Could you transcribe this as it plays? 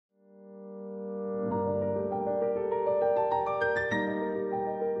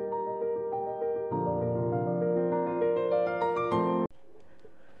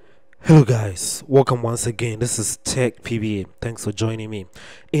Hello guys, welcome once again. This is Tech PBA. Thanks for joining me.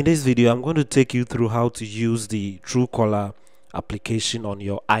 In this video, I'm going to take you through how to use the Truecaller application on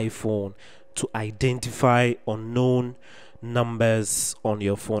your iPhone to identify unknown numbers on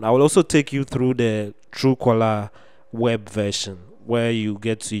your phone. I will also take you through the Truecaller Web version, where you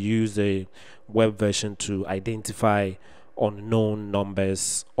get to use the web version to identify unknown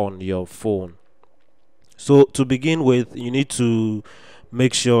numbers on your phone. So to begin with, you need to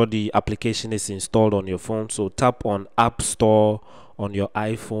make sure the application is installed on your phone. So tap on App Store on your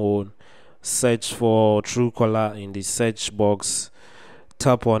iPhone, search for Truecaller in the search box,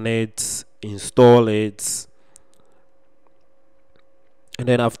 tap on it, install it, and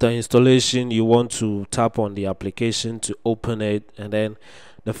then after installation you want to tap on the application to open it. And then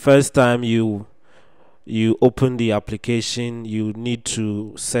the first time you open the application, you need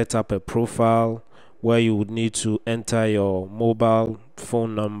to set up a profile where you would need to enter your mobile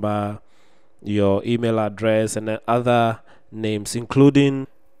phone number, your email address, and then other names, including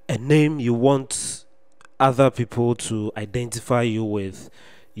a name you want other people to identify you with,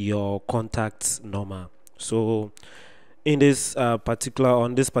 your contact number. So in this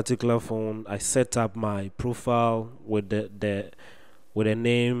particular phone, I set up my profile with with a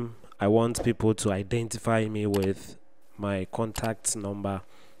name I want people to identify me with, my contact number.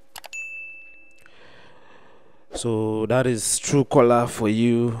 So that is Truecaller for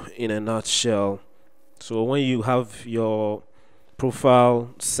you in a nutshell. So when you have your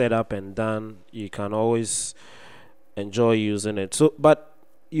profile set up and done, you can always enjoy using it. So but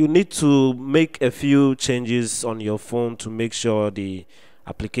you need to make a few changes on your phone to make sure the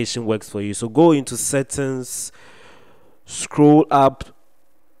application works for you. So go into settings, scroll up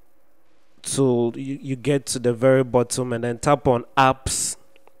till you get to the very bottom, and then tap on apps,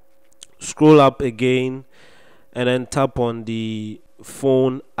 scroll up again, and then tap on the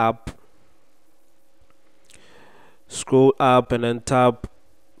phone app, scroll up, and then tap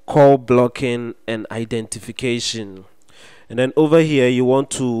call blocking and identification. And then over here you want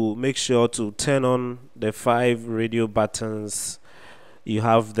to make sure to turn on the 5 radio buttons you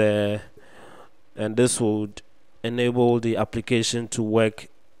have there, and this would enable the application to work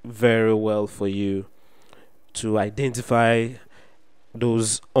very well for you to identify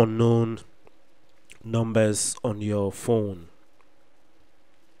those unknown numbers on your phone.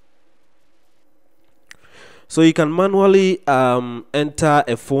 So you can manually enter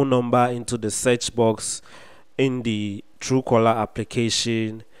a phone number into the search box in the Truecaller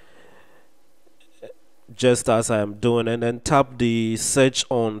application, just as I am doing, and then tap the search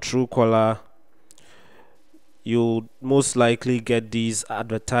on Truecaller. You'll most likely get these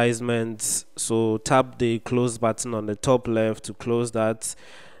advertisements, so tap the close button on the top left to close that,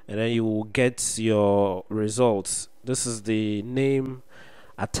 and then you will get your results. This is the name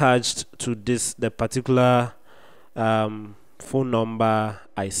attached to the particular phone number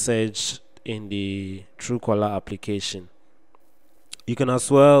I searched in the Truecaller application. You can as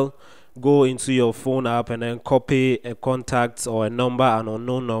well go into your phone app and then copy a contact or a number, an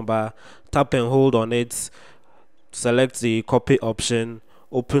unknown number, tap and hold on it, select the copy option,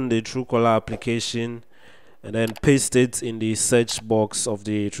 open the Truecaller application, and then paste it in the search box of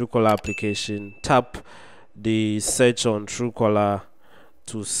the Truecaller application. Tap the search on Truecaller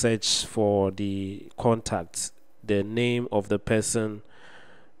to search for the contact, the name of the person,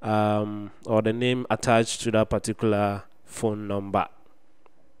 or the name attached to that particular phone number.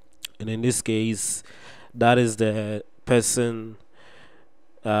 And in this case, that is the person,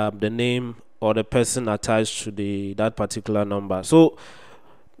 the name or the person attached to that particular number. So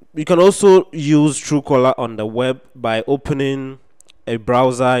you can also use Truecaller on the web by opening a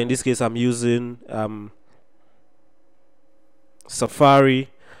browser. In this case, I'm using Safari.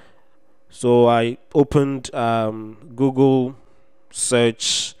 So I opened Google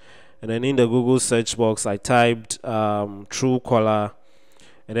search, and then in the Google search box I typed Truecaller,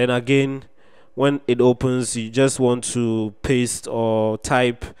 and then again when it opens you just want to paste or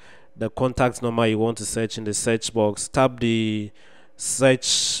type the contact number you want to search in the search box. Tap the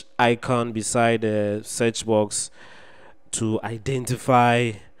search icon beside the search box to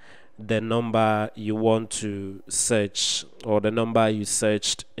identify the number you want to search, or the number you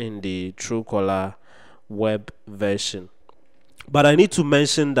searched in the Truecaller web version. But I need to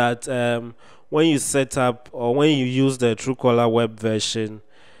mention that when you set up or when you use the Truecaller web version,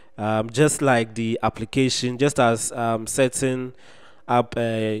 just like the application, just as setting up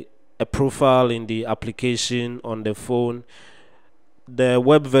a profile in the application on the phone, the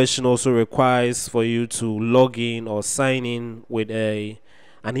web version also requires for you to log in or sign in with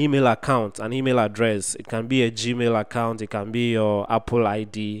an email account, an email address. It can be a Gmail account, it can be your Apple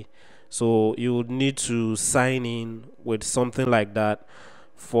ID. So you would need to sign in with something like that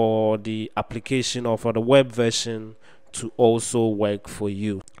for the application or for the web version to also work for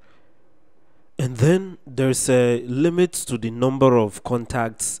you. And then there's a limit to the number of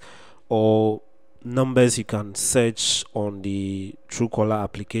contacts or numbers you can search on the Truecaller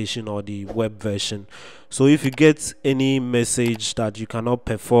application or the web version. So if you get any message that you cannot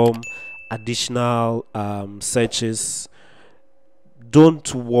perform additional searches,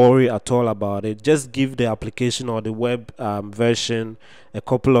 don't worry at all about it. Just give the application or the web version a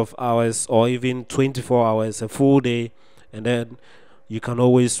couple of hours or even 24 hours, a full day, and then you can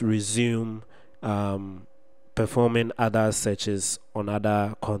always resume performing other searches on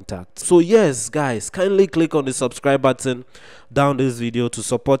other contacts. So yes guys, kindly click on the subscribe button down this video to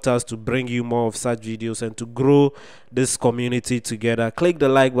support us to bring you more of such videos and to grow this community together. Click the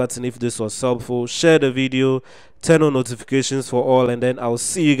like button if this was helpful, share the video, turn on notifications for all, and then I'll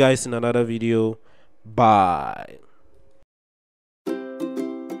see you guys in another video. Bye.